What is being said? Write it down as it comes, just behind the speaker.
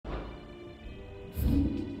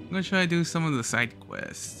I'm gonna try to do some of the side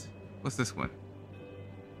quests. What's this one?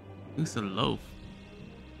 Use the loaf.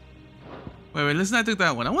 Wait, let's not do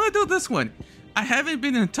that one. I want to do this one. I haven't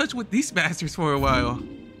been in touch with these bastards for a while.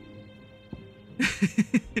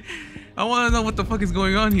 I want to know what the fuck is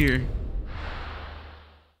going on here.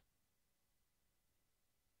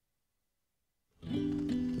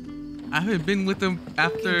 I haven't been with them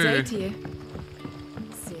after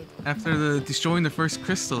the destroying the first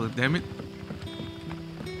crystal. Damn it!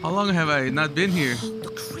 How long have I not been here? The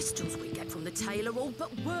crystals we get from the tail are all but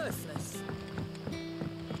worthless.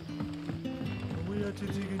 We had to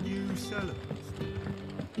dig a new cellar.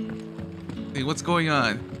 Hey, what's going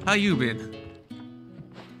on? How you been?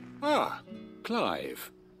 Ah,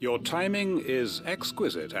 Clive. Your timing is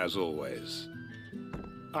exquisite as always.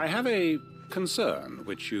 I have a concern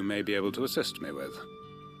which you may be able to assist me with.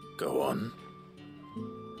 Go on.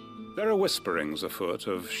 There are whisperings afoot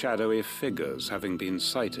of shadowy figures having been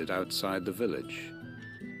sighted outside the village.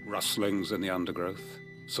 Rustlings in the undergrowth,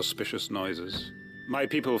 suspicious noises. My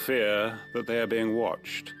people fear that they are being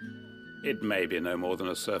watched. It may be no more than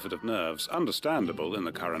a surfeit of nerves, understandable in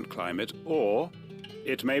the current climate, or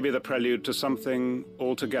it may be the prelude to something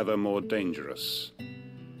altogether more dangerous.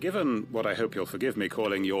 Given what I hope you'll forgive me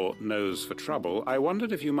calling your nose for trouble, I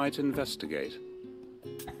wondered if you might investigate.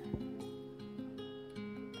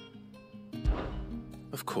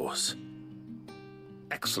 Of course.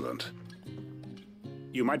 Excellent.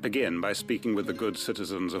 You might begin by speaking with the good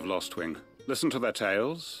citizens of Lostwing. Listen to their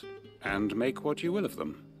tales, and make what you will of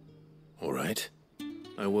them. All right.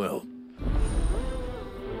 I will.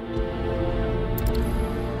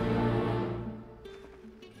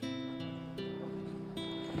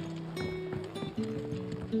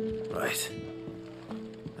 Right.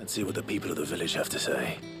 Let's see what the people of the village have to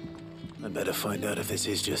say. I'd better find out if this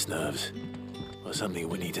is just nerves, or something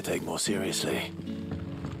we need to take more seriously.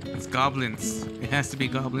 It's goblins. It has to be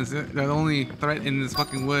goblins. They're the only threat in this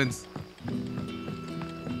fucking woods.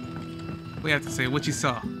 We have to say what you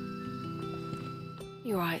saw.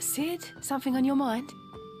 You alright, Sid? Something on your mind?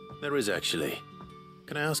 There is actually.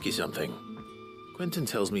 Can I ask you something? Quentin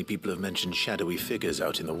tells me people have mentioned shadowy figures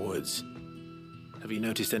out in the woods. Have you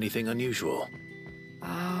noticed anything unusual?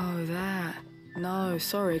 Oh, that. No,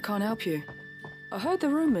 sorry, can't help you. I heard the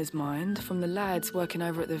rumours, mind, from the lads working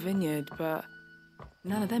over at the vineyard, but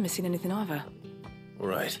none of them has seen anything either. All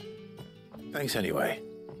right. Thanks anyway.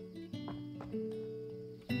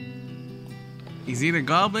 It's either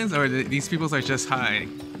goblins or these people are just high.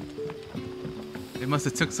 They must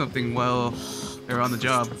have took something while they were on the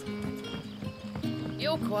job.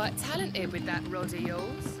 You're quite talented with that rod of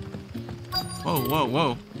yours. Whoa, whoa,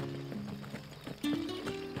 whoa.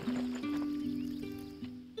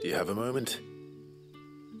 Do you have a moment?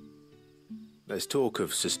 There's talk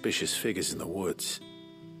of suspicious figures in the woods.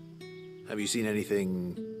 Have you seen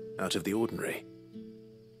anything out of the ordinary?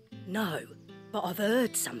 No, but I've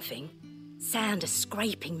heard something. Sound of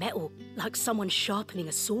scraping metal, like someone sharpening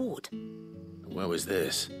a sword. Where was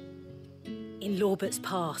this? In Lorbert's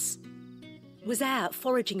Pass. Was out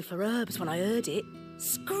foraging for herbs when I heard it,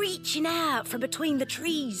 screeching out from between the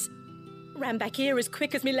trees. Ran back here as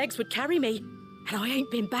quick as my legs would carry me, and I ain't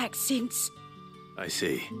been back since. I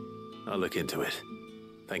see. I'll look into it.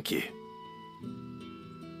 Thank you.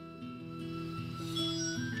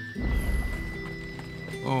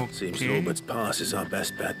 Okay. Seems Lorbert's Pass is our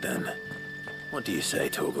best bet then. What do you say,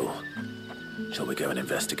 Torgal? Shall we go and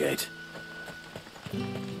investigate?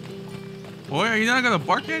 Boy, are you not gonna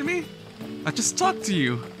bark at me? I just talked to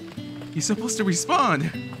you. You're supposed to respond.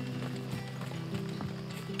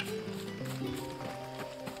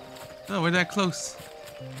 Oh, we're that close.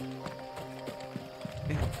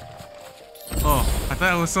 Yeah. Oh, I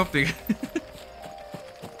thought it was something.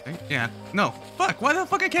 Yeah. No. Fuck. Why the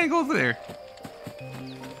fuck I can't go over there?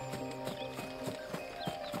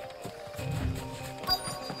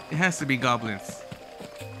 It has to be goblins.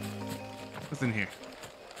 What's in here?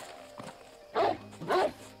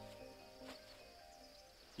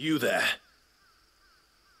 You there.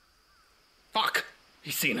 Fuck!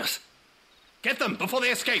 He's seen us. Get them before they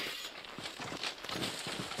escape.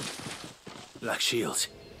 Black Shields.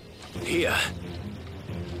 Here.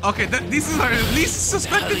 Okay, these are at least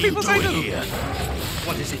suspected people I know. Here.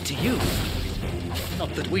 What is it to you?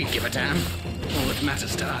 Not that we give a damn. All that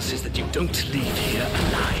matters to us is that you don't leave here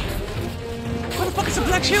alive. Why the fuck is the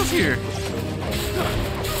Black Shields here?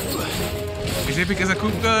 Is it because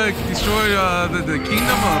Akuka destroyed the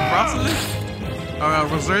kingdom of Brasilis? Or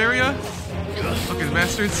Rosaria? Fucking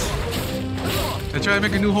bastards. They try to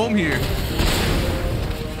make a new home here.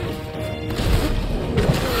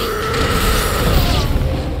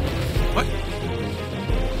 What?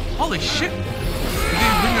 Holy shit! Did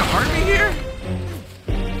they bring an army here?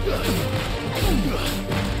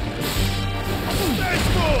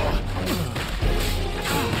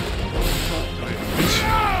 Bitch.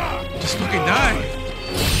 Just fucking die.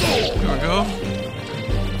 There we go.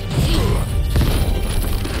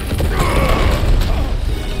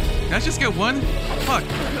 Did I just get one? Fuck.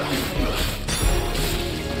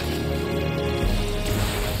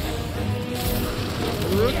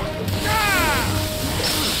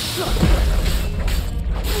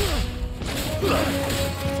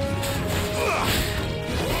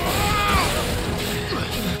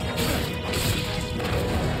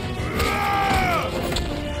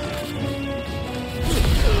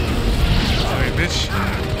 Sorry, bitch.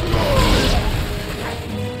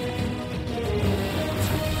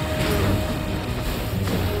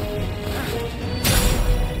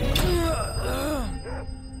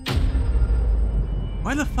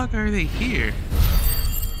 Why the fuck are they here?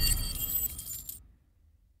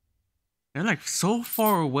 They're like so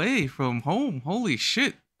far away from home. Holy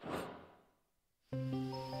shit.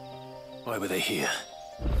 Why were they here?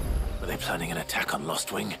 Were they planning an attack on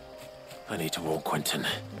Lostwing? I need to warn Quentin.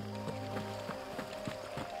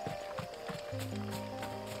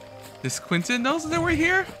 Does Quentin knows that we're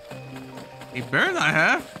here? He better not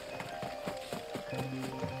have.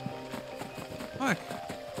 Fuck.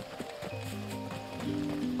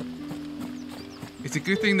 It's a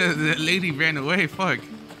good thing that the lady ran away. Fuck.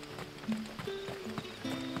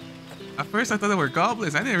 At first I thought they were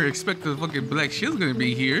goblins. I never expected the fucking Black Shield's gonna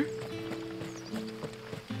be here.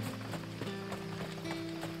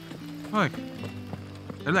 Fuck.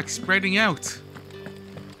 They're like spreading out.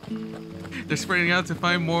 They're spreading out to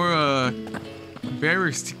find more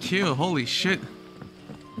bearers to kill. Holy shit.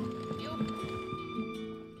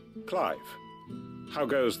 Clive, how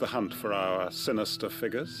goes the hunt for our sinister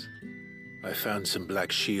figures? I found some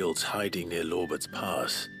black shields hiding near Lorbert's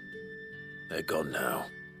Pass. They're gone now.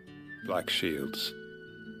 Black Shields.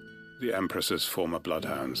 The Empress's former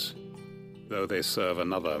bloodhounds. Though they serve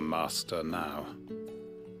another master now.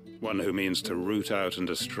 One who means to root out and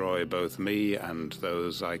destroy both me and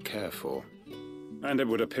those I care for. And it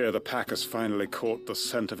would appear the pack has finally caught the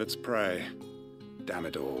scent of its prey. Damn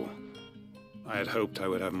it all. I had hoped I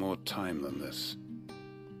would have more time than this.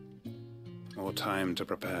 More time to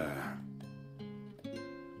prepare.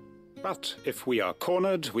 But if we are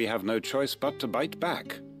cornered, we have no choice but to bite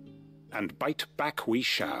back. And bite back we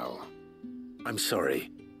shall. I'm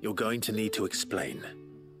sorry. You're going to need to explain.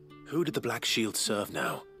 Who did the Black Shield serve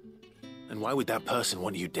now? And why would that person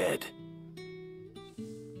want you dead?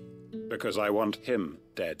 Because I want him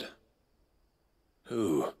dead.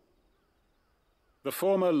 Who? The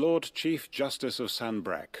former Lord Chief Justice of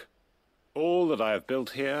Sanbreque. All that I have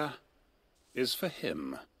built here is for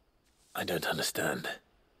him. I don't understand.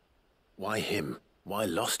 Why him? Why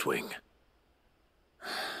Lostwing?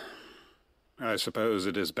 I suppose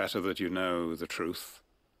it is better that you know the truth.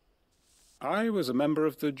 I was a member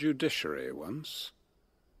of the judiciary once.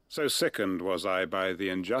 So sickened was I by the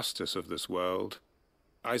injustice of this world,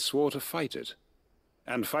 I swore to fight it.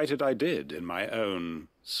 And fight it I did in my own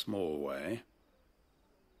small way.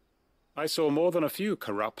 I saw more than a few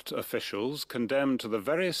corrupt officials condemned to the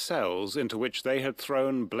very cells into which they had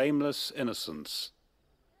thrown blameless innocents.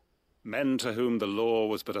 Men to whom the law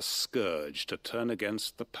was but a scourge to turn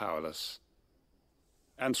against the powerless.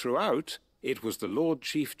 And throughout, it was the Lord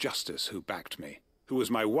Chief Justice who backed me, who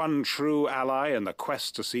was my one true ally in the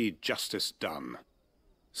quest to see justice done.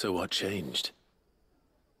 So what changed?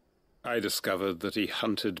 I discovered that he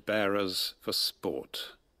hunted bearers for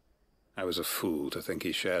sport. I was a fool to think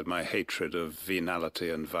he shared my hatred of venality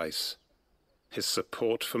and vice. His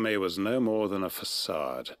support for me was no more than a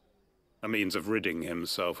facade, a means of ridding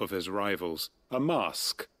himself of his rivals, a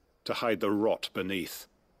mask to hide the rot beneath.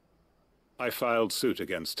 I filed suit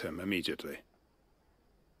against him immediately.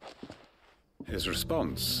 His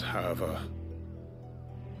response, however,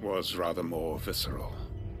 was rather more visceral.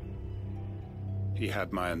 He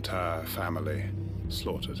had my entire family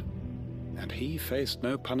slaughtered, and he faced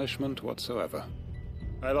no punishment whatsoever.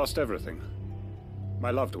 I lost everything. My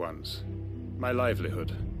loved ones, my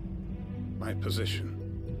livelihood, my position,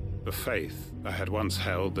 the faith I had once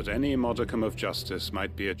held that any modicum of justice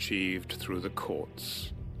might be achieved through the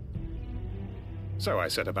courts. So I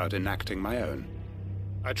set about enacting my own.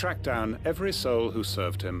 I tracked down every soul who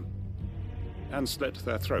served him, and slit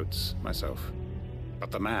their throats myself.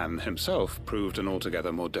 But the man himself proved an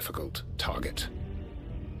altogether more difficult target.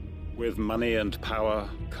 With money and power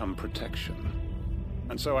come protection,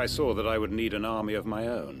 and so I saw that I would need an army of my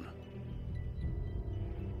own.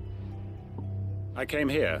 I came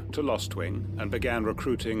here to Lostwing and began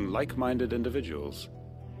recruiting like-minded individuals.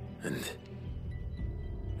 And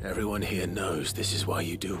everyone here knows this is why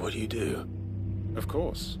you do what you do. Of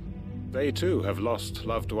course. They too have lost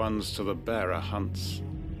loved ones to the bearer hunts.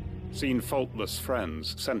 Seen faultless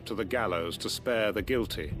friends sent to the gallows to spare the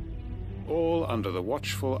guilty. All under the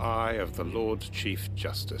watchful eye of the Lord Chief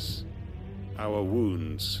Justice. Our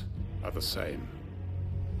wounds are the same.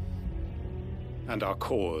 And our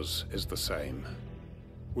cause is the same.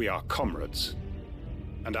 We are comrades.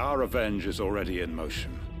 And our revenge is already in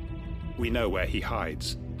motion. We know where he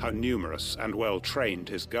hides, how numerous and well-trained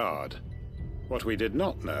his guard. What we did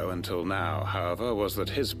not know until now, however, was that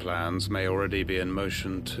his plans may already be in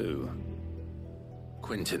motion too.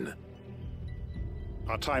 Quentin.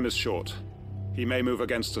 Our time is short. He may move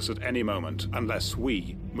against us at any moment, unless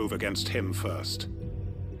we move against him first.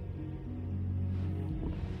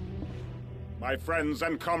 My friends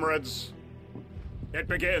and comrades, it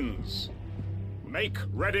begins. Make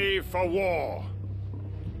ready for war.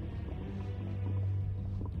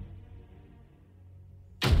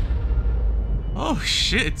 Oh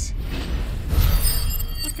shit.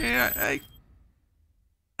 Okay, I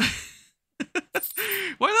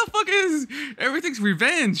why the fuck is everything's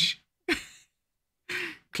revenge?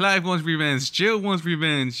 Clive wants revenge. Jill wants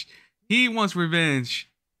revenge. He wants revenge.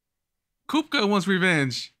 Kupka wants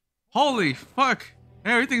revenge. Holy fuck.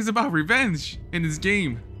 Everything's about revenge in this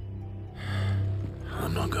game.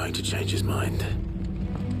 I'm not going to change his mind.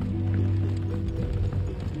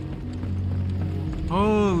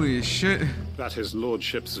 Holy shit. That his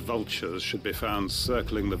lordship's vultures should be found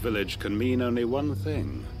circling the village can mean only one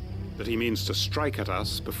thing. That he means to strike at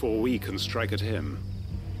us before we can strike at him.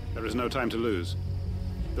 There is no time to lose.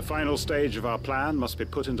 The final stage of our plan must be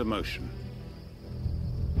put into motion.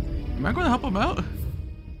 Am I going to help him out?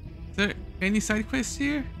 Is there any side quests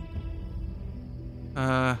here?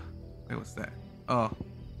 Wait, what's that? Oh.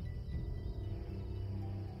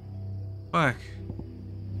 Fuck.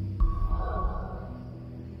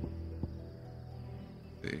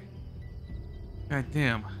 God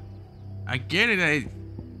damn. I get it,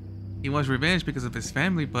 he wants revenge because of his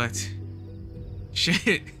family, but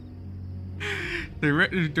shit.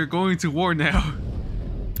 They're going to war now.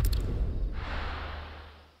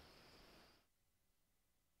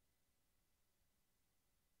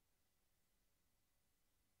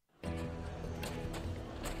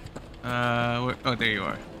 Oh, there you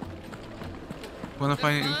are. Wanna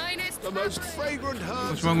find The most fragrant herbs.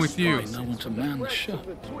 what's wrong with you? No one to man the shop.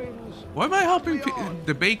 Why am I helping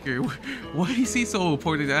the baker? Why is he so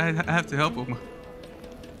important that I have to help him?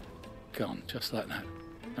 Gone, just like that.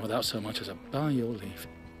 And without so much as a by your leave.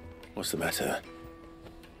 What's the matter?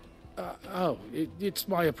 It's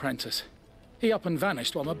my apprentice. He up and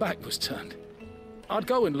vanished while my back was turned. I'd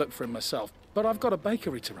go and look for him myself, but I've got a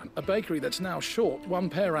bakery to run. A bakery that's now short one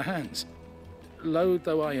pair of hands. Loath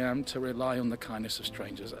though I am to rely on the kindness of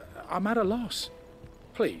strangers, I'm at a loss.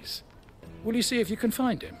 Please, will you see if you can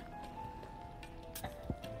find him?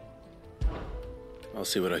 I'll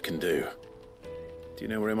see what I can do. Do you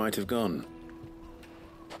know where he might have gone?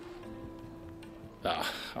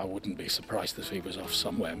 I wouldn't be surprised if he was off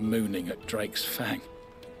somewhere mooning at Drake's Fang.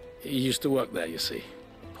 He used to work there, you see.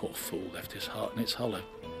 Poor fool left his heart in its hollow.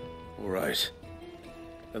 All right.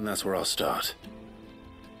 Then that's where I'll start.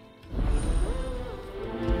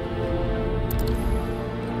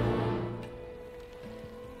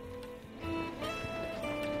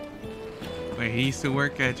 Wait, he used to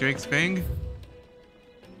work at Drake's Fang?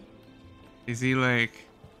 Is he like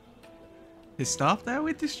his staff that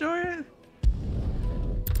would destroy it?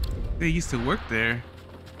 They used to work there.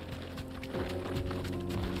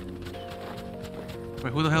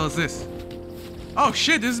 Wait, who the hell is this? Oh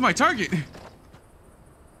shit, this is my target!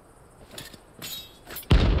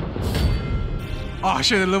 Oh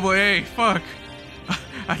shit, level A, fuck!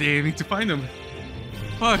 I didn't need to find him.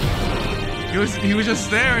 Fuck. He was just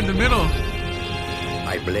there in the middle.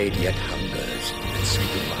 My blade yet hungers, and so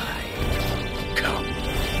do I. Come,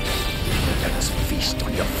 let us feast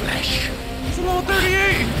on your flesh. It's a level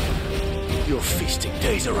 38! Your feasting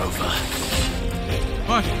days are over.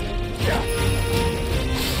 Fuck.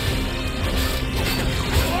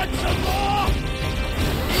 Want some more?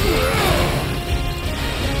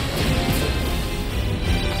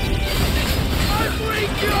 I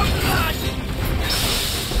break your flesh!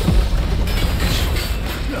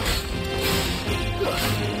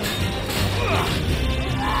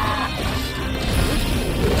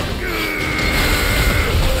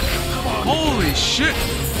 Holy shit!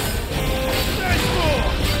 There's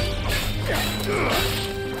more!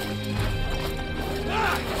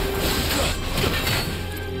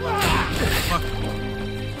 Fuck.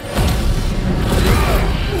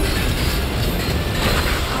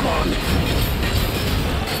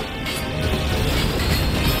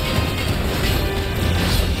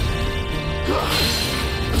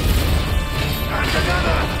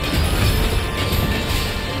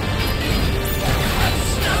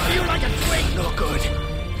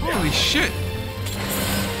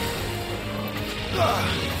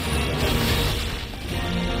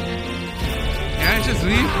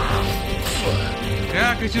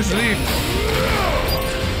 Yeah, I could just leave.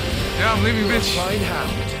 Yeah, I'm leaving, bitch. Fine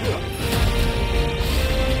hound.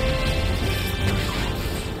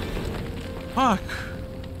 Fuck.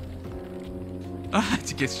 I had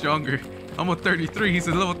to get stronger. I'm on 33. He's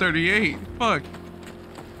at level 38. Fuck.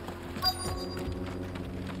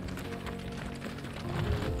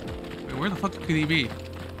 Wait, where the fuck could he be?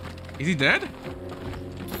 Is he dead?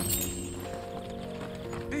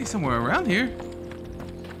 Hey, he's somewhere around here.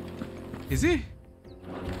 Is he?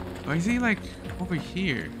 Or is he like over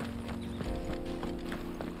here?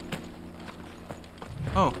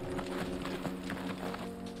 Oh.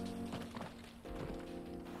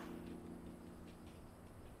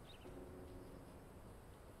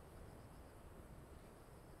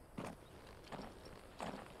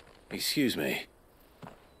 Excuse me.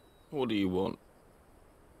 What do you want?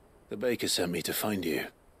 The baker sent me to find you.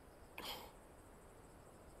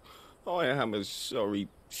 I am a sorry,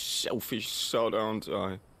 selfish sod, aren't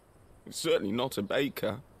I? I'm certainly not a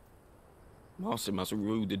baker. Master must have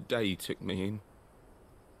ruled the day he took me in.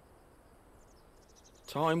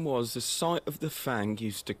 Time was the sight of the Fang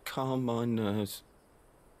used to calm my nerves.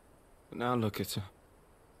 But now look at her.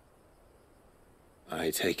 I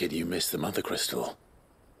take it you missed the Mother Crystal.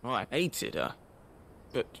 I hated her,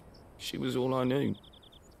 but she was all I knew.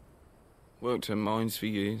 Worked her mines for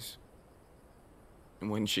years. And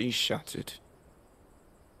when she shattered,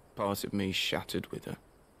 part of me shattered with her.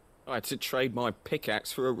 I had to trade my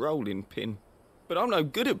pickaxe for a rolling pin. But I'm no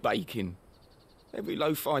good at baking. Every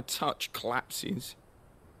loaf I touch collapses.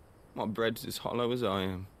 My bread's as hollow as I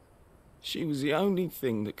am. She was the only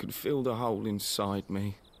thing that could fill the hole inside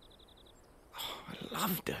me. Oh, I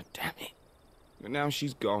loved her, damn it. But now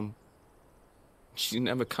she's gone. She's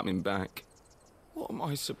never coming back. What am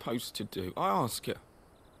I supposed to do? I ask her.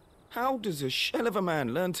 How does a shell of a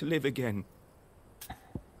man learn to live again?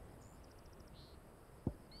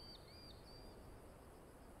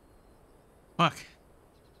 Fuck.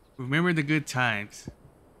 Remember the good times.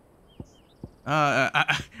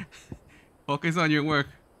 Focus on your work.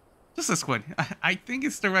 Just this one. I think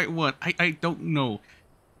it's the right one. I don't know.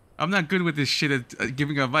 I'm not good with this shit of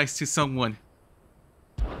giving advice to someone.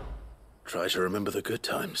 Try to remember the good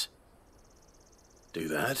times. Do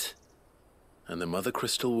that, and the Mother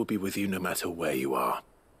Crystal will be with you no matter where you are.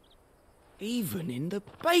 Even in the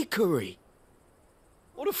bakery.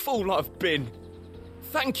 What a fool I've been.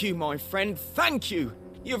 Thank you, my friend, thank you.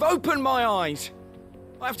 You've opened my eyes.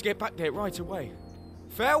 I have to get back there right away.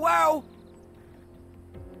 Farewell!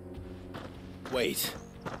 Wait.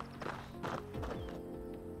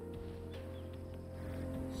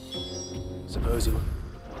 Suppose you'll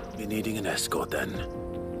be needing an escort then.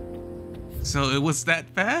 So it was that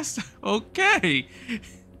fast? Okay.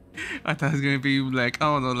 I thought it was gonna be like, I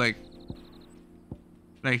don't know, like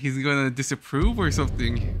he's gonna disapprove or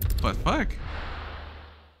something. But fuck.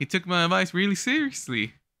 He took my advice really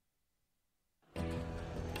seriously.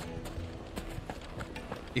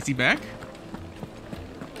 Is he back?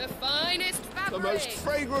 The finest fabric. The most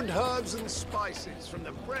fragrant herbs and spices from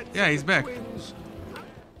the bread. Yeah, he's back.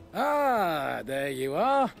 Ah, there you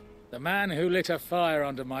are. The man who lit a fire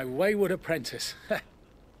under my wayward apprentice.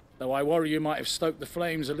 Though I worry you might have stoked the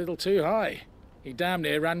flames a little too high. He damn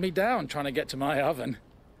near ran me down trying to get to my oven.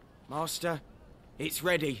 Master, it's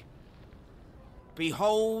ready.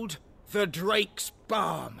 Behold the Drake's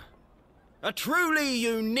Balm. A truly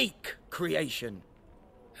unique creation.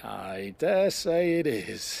 I dare say it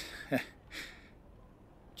is.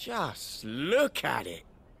 Just look at it.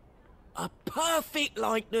 A perfect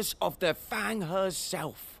likeness of the Fang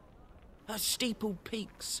herself. Her steepled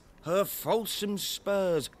peaks, her fulsome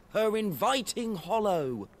spurs, her inviting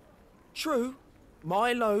hollow. True,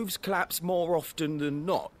 my loaves collapse more often than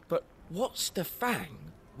not, but what's the Fang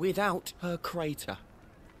without her crater?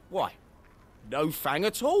 Why, no Fang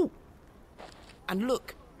at all. And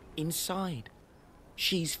look, inside.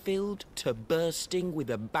 She's filled to bursting with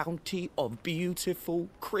a bounty of beautiful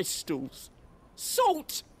crystals.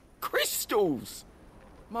 Salt crystals!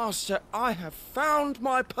 Master, I have found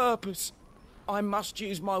my purpose. I must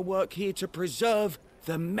use my work here to preserve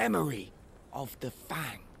the memory of the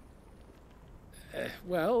Fang.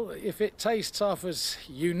 Well, if it tastes half as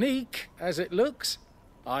unique as it looks,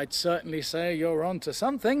 I'd certainly say you're onto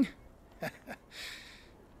something.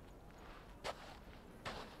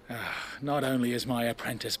 Not only is my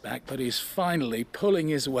apprentice back, but he's finally pulling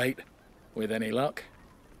his weight. With any luck,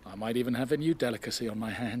 I might even have a new delicacy on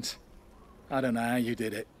my hands. I don't know how you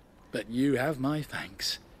did it, but you have my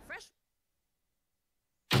thanks.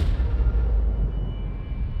 You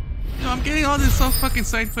know, I'm getting all this so fucking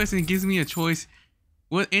side quests and it gives me a choice.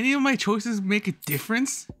 Will any of my choices make a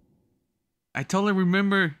difference? I totally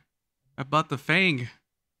remember about the fang,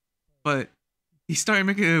 but he started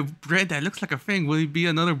making a bread that looks like a fang. Will it be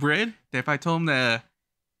another bread? If I told him that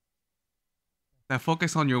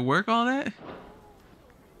focus on your work, all that?